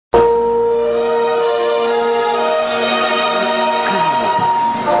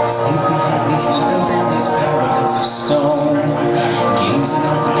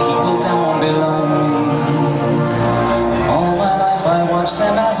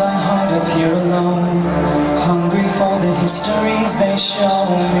here alone, hungry for the histories they show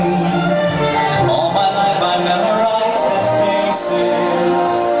me. All my life I memorized their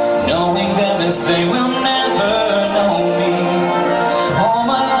faces, knowing them as they will never know me. All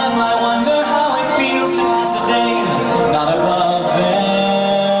my life I wonder how it feels to pass a day not above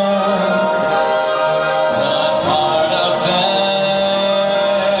them, not part of them.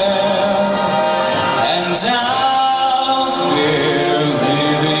 And out there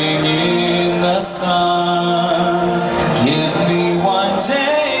living in the sun, give me one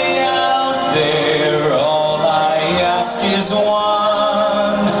day out there. All I ask is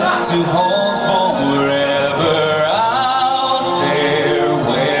one to hold forever. Out there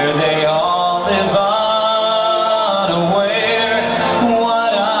where they all live unaware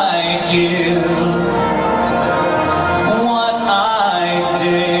what I give, what I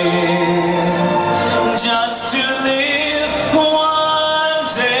did, just to live one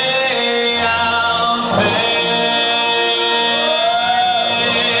day out there.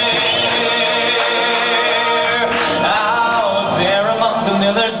 Out there among the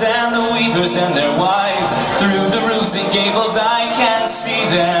millers and the weavers and their wives, through the roofs and gables I can see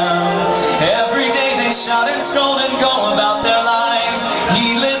them. Every day they shout and scold and go about their lives,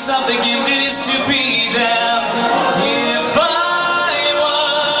 heedless of the gift it is to be them. If I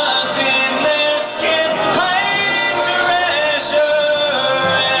was in their skin, I'd treasure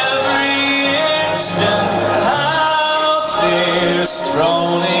every instant out there,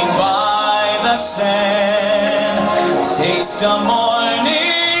 strolling by the sand. Taste a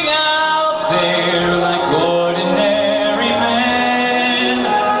morning out there.